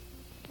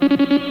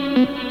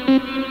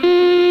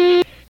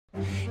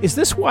Is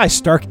this why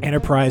Stark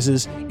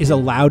Enterprises is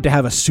allowed to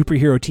have a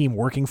superhero team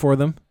working for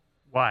them?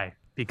 Why?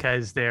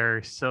 Because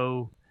they're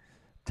so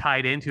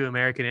tied into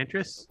American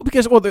interests?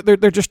 Because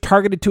they're just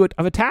targeted to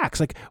of attacks.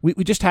 Like we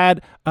just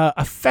had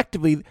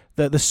effectively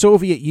the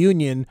Soviet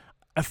Union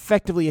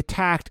effectively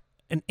attacked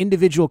an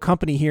individual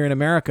company here in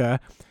America.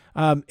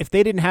 If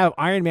they didn't have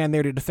Iron Man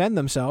there to defend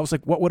themselves,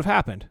 like what would have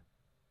happened?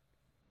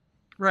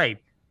 Right.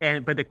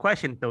 But the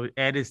question though,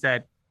 Ed, is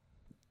that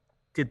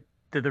did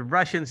the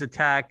Russians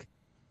attack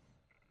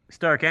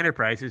Stark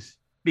Enterprises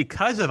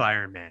because of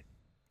Iron Man?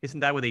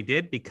 Isn't that what they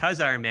did?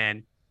 Because Iron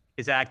Man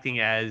is acting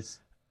as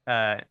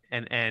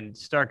and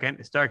Stark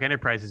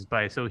Enterprises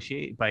by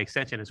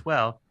extension as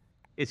well.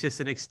 It's just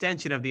an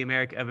extension of the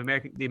American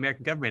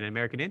government and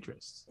American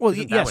interests. Well,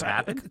 Isn't yes. that what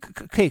happened?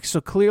 Okay, so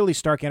clearly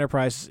Stark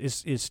Enterprise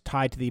is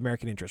tied to the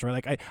American interest,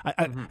 right? Like,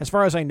 as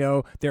far as I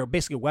know, they're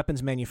basically a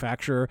weapons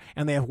manufacturer,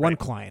 and they have one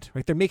client,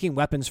 right? They're making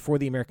weapons for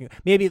the American.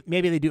 Maybe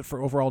they do it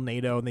for overall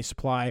NATO, and they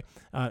supply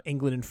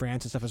England and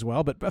France and stuff as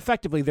well. But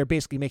effectively, they're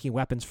basically making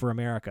weapons for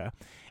America.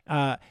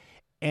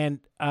 And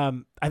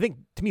I think,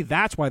 to me,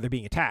 that's why they're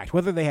being attacked.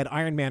 Whether they had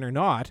Iron Man or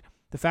not,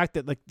 the fact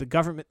that like the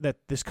government that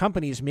this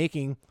company is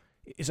making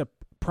is a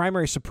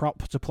primary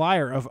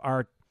supplier of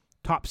our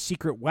top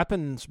secret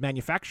weapons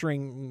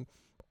manufacturing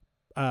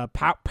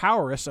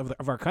prowess of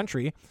our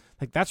country,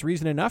 like that's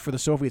reason enough for the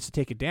Soviets to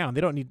take it down. They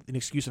don't need an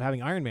excuse of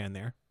having Iron Man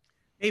there.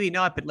 Maybe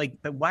not,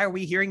 but why are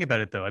we hearing about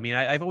it though? I mean,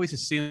 I've always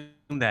assumed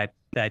that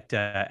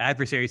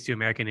adversaries to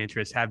American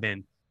interests have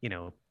been,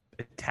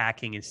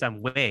 attacking in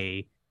some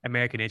way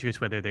American interests,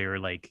 whether they were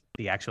like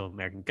the actual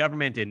American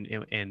government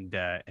and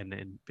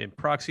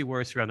proxy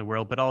wars around the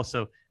world, but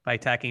also by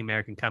attacking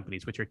American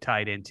companies, which are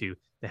tied into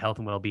the health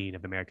and well-being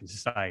of American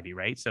society,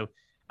 right? So,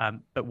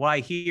 but why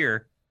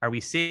here are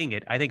we seeing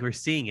it? I think we're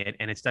seeing it,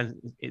 and it's done.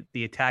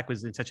 The attack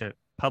was in such a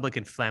public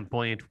and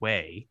flamboyant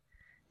way,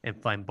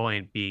 and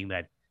flamboyant being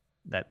that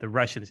the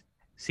Russians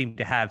seem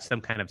to have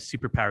some kind of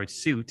superpowered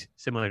suit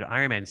similar to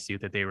Iron Man's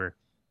suit that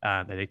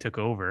they took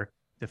over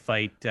to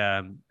fight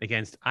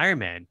against Iron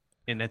Man.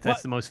 And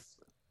that's the most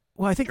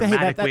I think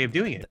dramatic way of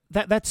doing it.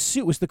 That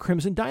suit was the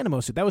Crimson Dynamo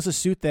suit. That was a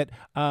suit that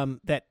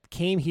that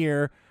came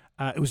here.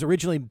 It was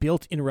originally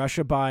built in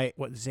Russia by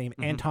what's his name,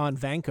 Anton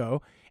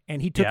Vanko,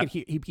 and he took it.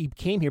 He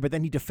came here, but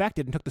then he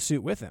defected and took the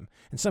suit with him,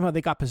 and somehow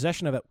they got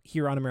possession of it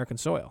here on American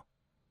soil.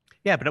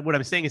 Yeah, but what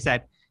I'm saying is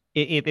that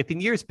if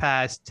in years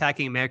past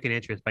attacking American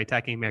interests by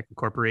attacking American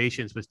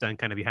corporations was done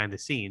kind of behind the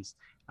scenes,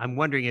 I'm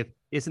wondering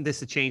isn't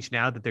this a change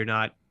now that they're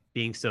not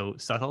being so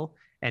subtle,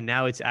 and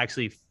now it's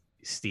actually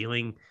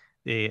stealing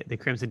the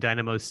Crimson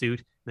Dynamo suit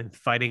and then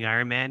fighting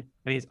Iron Man.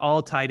 I mean, it's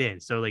all tied in.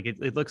 So like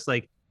it looks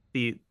like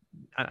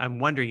I'm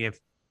wondering if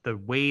the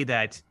way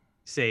that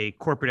say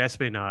corporate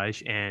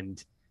espionage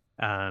and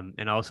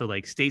also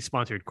like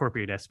state-sponsored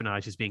corporate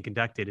espionage is being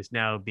conducted is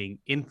now being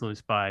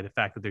influenced by the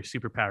fact that they're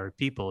superpowered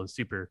people and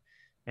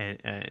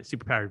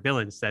superpowered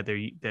villains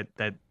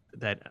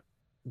that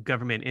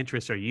government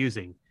interests are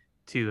using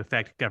to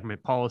affect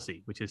government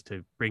policy, which is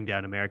to bring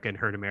down America and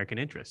hurt American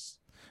interests.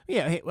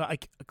 Yeah, well,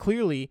 like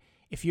clearly,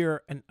 if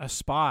you're a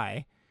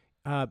spy,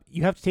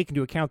 you have to take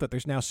into account that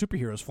there's now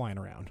superheroes flying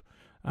around.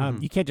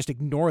 You can't just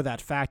ignore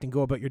that fact and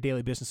go about your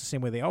daily business the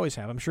same way they always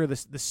have. I'm sure the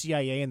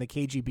CIA and the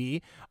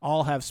KGB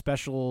all have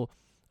special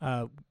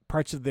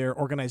parts of their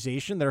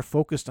organization that are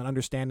focused on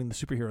understanding the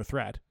superhero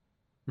threat.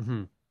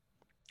 Mm-hmm.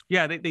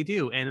 Yeah, they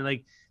do,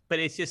 and but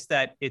it's just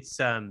that it's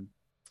when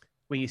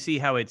you see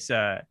how it's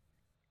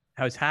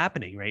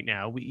happening right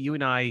now. You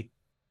and I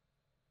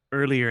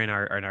earlier in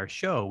our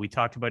show, we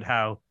talked about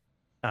how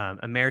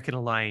American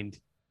aligned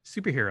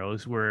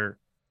superheroes were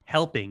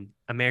helping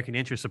American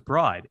interests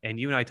abroad, and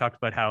you and I talked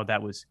about how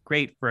that was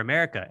great for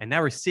America, and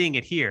now we're seeing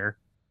it here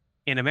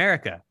in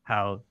America,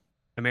 how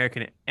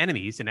American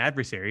enemies and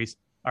adversaries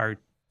are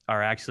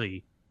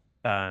actually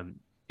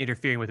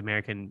interfering with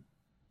American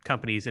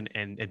companies and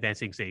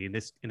advancing, say in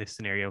this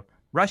scenario,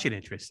 Russian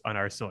interests on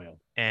our soil.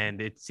 And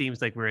it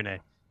seems like we're in a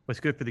what's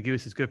good for the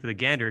goose is good for the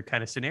gander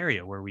kind of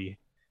scenario where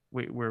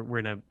we're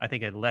in a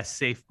a less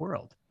safe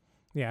world.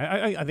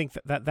 Yeah, I think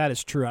that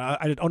is true.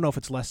 I don't know if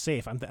it's less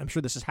safe. I'm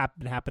sure this has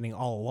been happening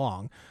all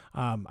along.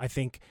 I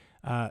think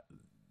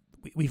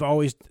we've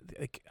always.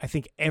 I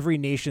think every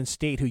nation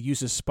state who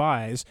uses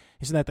spies,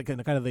 isn't that the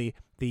kind of the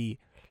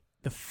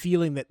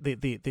feeling that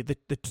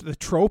the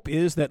trope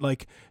is that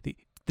like the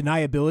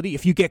deniability.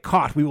 If you get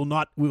caught,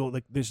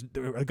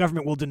 the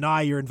government will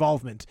deny your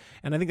involvement,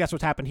 and I think that's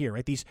what's happened here,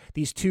 right?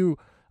 These two.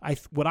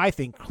 What I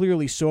think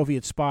clearly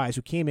Soviet spies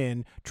who came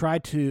in,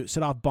 tried to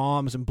set off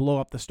bombs and blow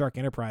up the Stark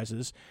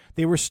Enterprises.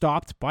 They were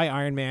stopped by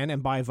Iron Man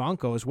and by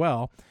Vanko as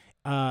well.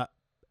 And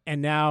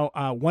now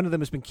one of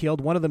them has been killed.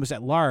 One of them is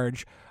at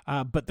large.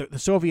 But the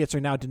Soviets are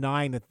now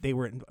denying that they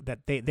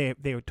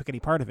took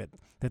any part of it.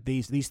 That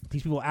these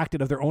people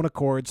acted of their own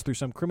accords through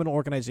some criminal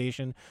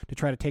organization to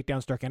try to take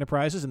down Stark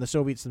Enterprises, and the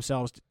Soviets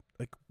themselves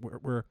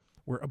were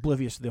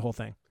oblivious to the whole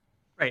thing.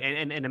 Right,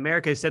 and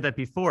America has said that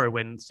before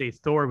when, say,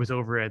 Thor was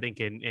over, I think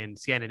in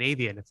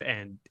Scandinavia,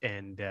 and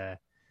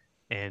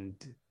and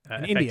In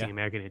affecting India.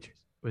 American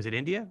interests. Was it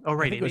India? Oh, I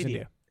right, think in it was India.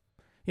 India.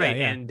 Yeah, Right,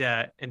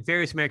 yeah. and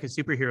various American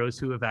superheroes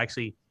who have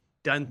actually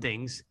done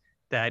things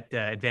that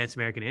advance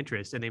American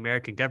interests, and the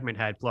American government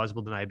had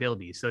plausible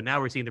deniability. So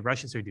now we're seeing the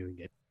Russians are doing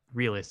it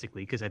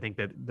realistically, because I think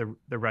that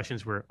the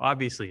Russians were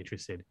obviously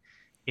interested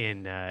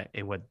in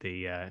what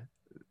the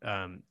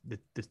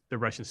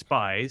Russian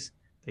spies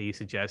that you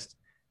suggest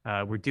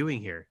were doing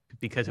here,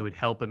 because it would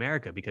help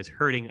America, because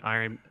hurting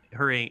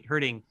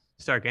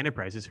Stark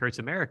Enterprises hurts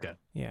America.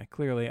 Yeah,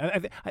 clearly.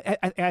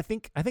 I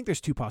think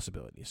there's two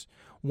possibilities.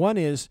 One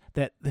is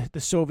that the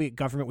Soviet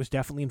government was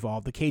definitely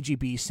involved. The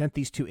KGB sent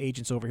these two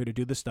agents over here to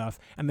do this stuff,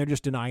 and they're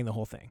just denying the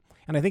whole thing.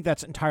 And I think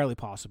that's entirely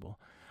possible.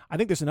 I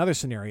think there's another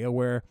scenario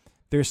where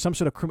there's some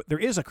sort of there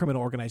is a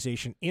criminal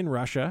organization in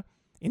Russia,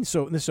 in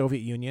the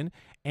Soviet Union,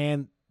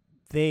 and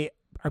they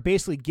are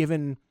basically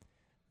given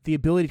the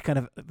ability to kind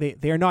of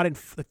they are not in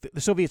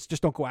the Soviets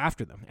just don't go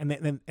after them, and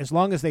then as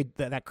long as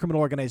that criminal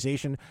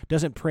organization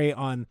doesn't prey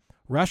on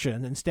Russia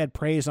and instead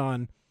preys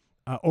on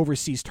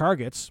overseas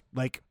targets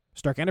like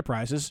Stark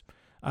Enterprises,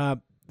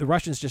 the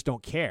Russians just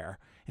don't care,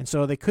 and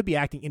so they could be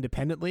acting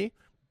independently,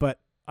 but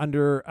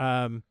under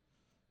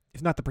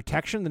if not the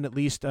protection, then at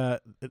least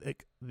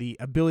the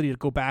ability to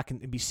go back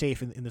and be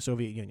safe in the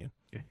Soviet Union.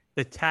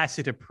 The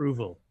tacit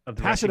approval of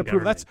the Tacit Russian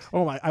approval.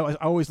 government.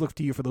 That's I always look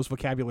to you for those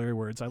vocabulary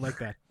words. I like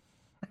that.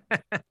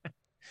 Well,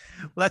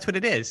 that's what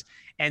it is.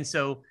 And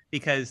so,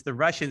 because the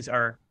Russians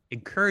are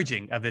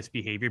encouraging of this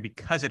behavior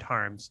because it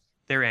harms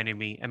their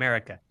enemy,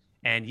 America.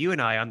 And you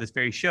and I on this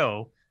very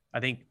show, I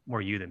think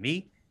more you than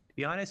me, to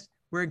be honest,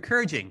 we're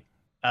encouraging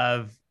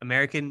of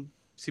American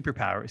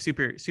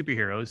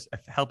superheroes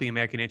helping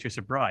American interests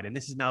abroad. And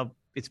this is now,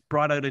 it's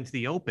brought out into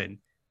the open,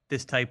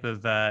 this type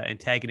of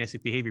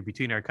antagonistic behavior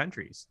between our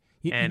countries.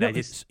 And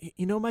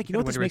Mike,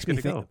 what this makes me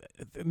think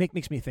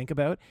makes me think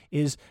about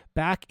is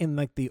back in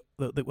like the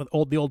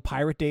old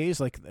pirate days,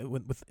 like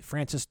with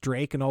Francis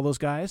Drake and all those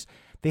guys,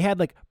 they had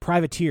like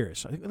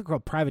privateers. I think they're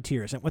called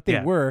privateers, and what they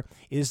were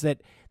is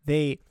that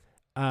they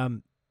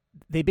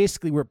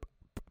basically were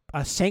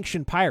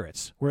sanctioned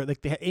pirates, where like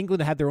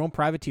England had their own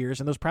privateers,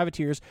 and those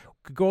privateers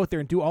could go out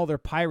there and do all their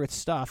pirate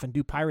stuff and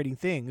do pirating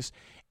things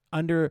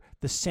under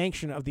the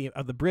sanction of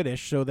the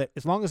British, so that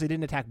as long as they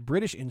didn't attack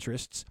British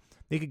interests,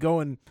 they could go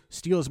and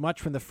steal as much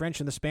from the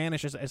French and the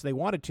Spanish as they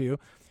wanted to.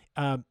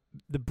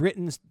 The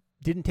Britons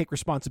didn't take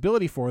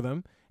responsibility for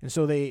them, and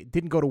so they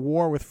didn't go to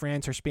war with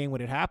France or Spain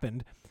when it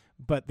happened,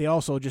 but they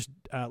also just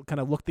kind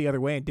of looked the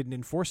other way and didn't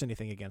enforce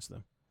anything against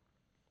them.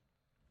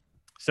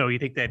 So you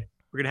think that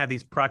we're going to have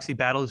these proxy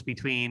battles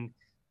between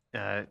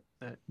an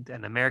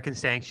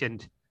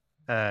American-sanctioned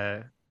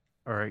or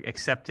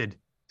accepted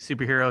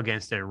superhero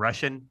against a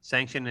Russian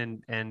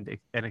sanctioned and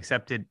an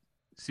accepted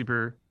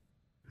super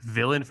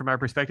villain from our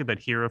perspective, but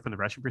hero from the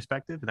Russian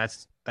perspective, and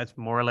that's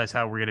more or less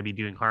how we're going to be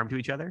doing harm to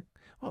each other?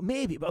 Well,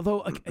 maybe, although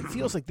like, it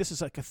feels like this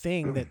is like a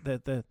thing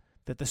that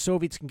the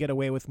Soviets can get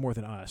away with more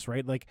than us,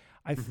 right? Like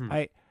I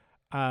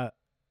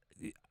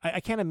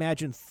can't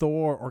imagine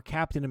Thor or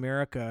Captain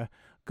America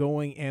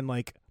going and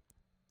like,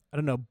 I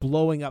don't know,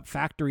 blowing up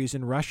factories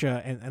in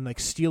Russia and like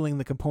stealing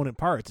the component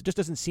parts. It just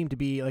doesn't seem to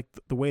be like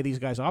the way these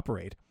guys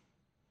operate.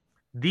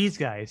 These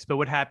guys, but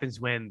what happens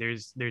when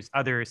there's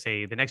other,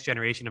 say, the next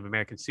generation of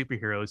American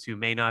superheroes who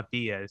may not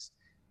be as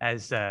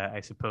I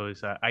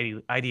suppose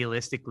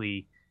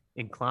idealistically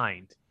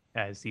inclined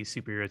as these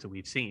superheroes that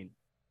we've seen?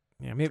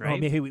 Yeah, maybe, right?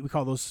 Maybe we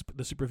call those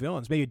the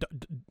supervillains. Maybe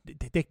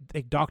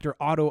take Dr.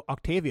 Otto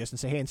Octavius and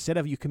say, hey, instead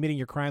of you committing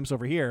your crimes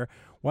over here,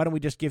 why don't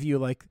we just give you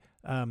like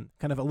kind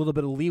of a little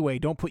bit of leeway?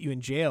 Don't put you in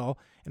jail,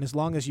 and as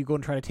long as you go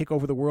and try to take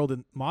over the world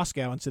in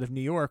Moscow instead of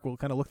New York, we'll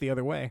kind of look the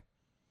other way.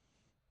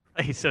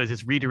 So it's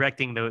just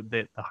redirecting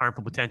the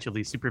harmful potential of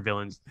these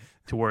supervillains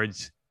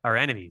towards our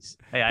enemies.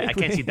 I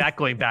can't see that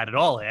going bad at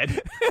all,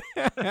 Ed.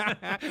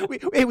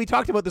 we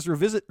talked about this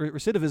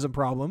recidivism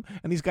problem,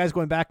 and these guys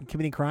going back and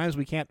committing crimes.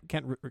 We can't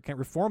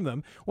reform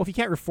them. Well, if you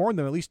can't reform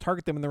them, at least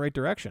target them in the right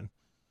direction.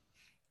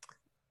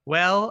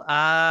 Well,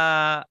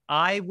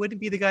 I wouldn't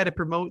be the guy to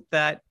promote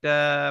that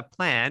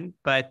plan,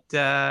 but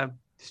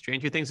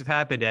stranger things have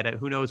happened, Ed.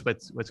 Who knows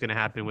what's going to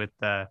happen with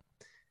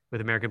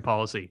American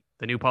policy,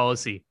 the new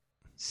policy.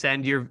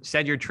 Send your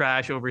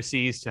trash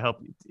overseas to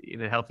help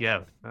you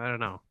out. I don't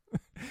know.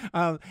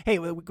 Hey,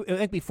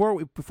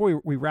 before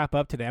we wrap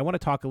up today, I want to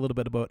talk a little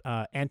bit about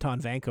Anton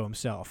Vanko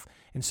himself.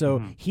 And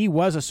so he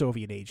was a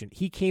Soviet agent.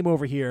 He came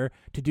over here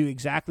to do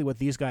exactly what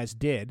these guys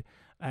did,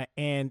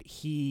 and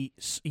he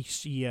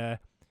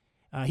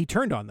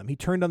turned on them. He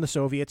turned on the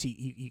Soviets.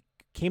 He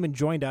came and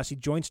joined us. He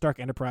joined Stark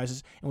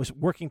Enterprises and was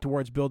working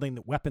towards building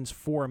the weapons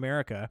for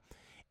America.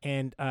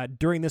 And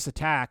during this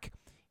attack,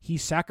 he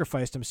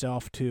sacrificed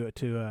himself to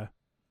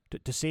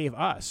save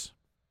us.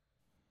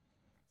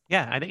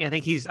 Yeah, I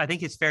think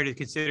it's fair to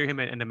consider him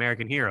an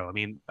American hero. I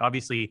mean,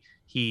 obviously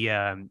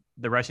the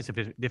Russians have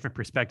a different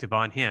perspective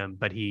on him,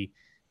 but he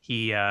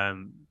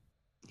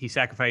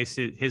sacrificed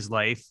his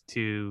life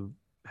to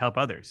help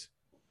others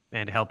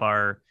and help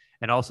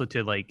and also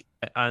to like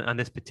on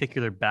this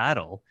particular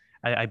battle.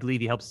 I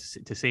believe he helps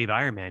to save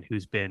Iron Man,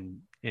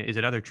 is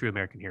another true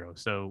American hero.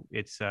 So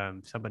it's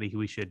somebody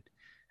who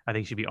I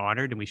think should be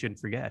honored, and we shouldn't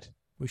forget.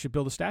 We should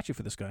build a statue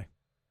for this guy.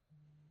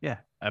 Yeah,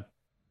 a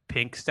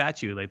pink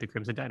statue like the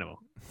Crimson Dynamo.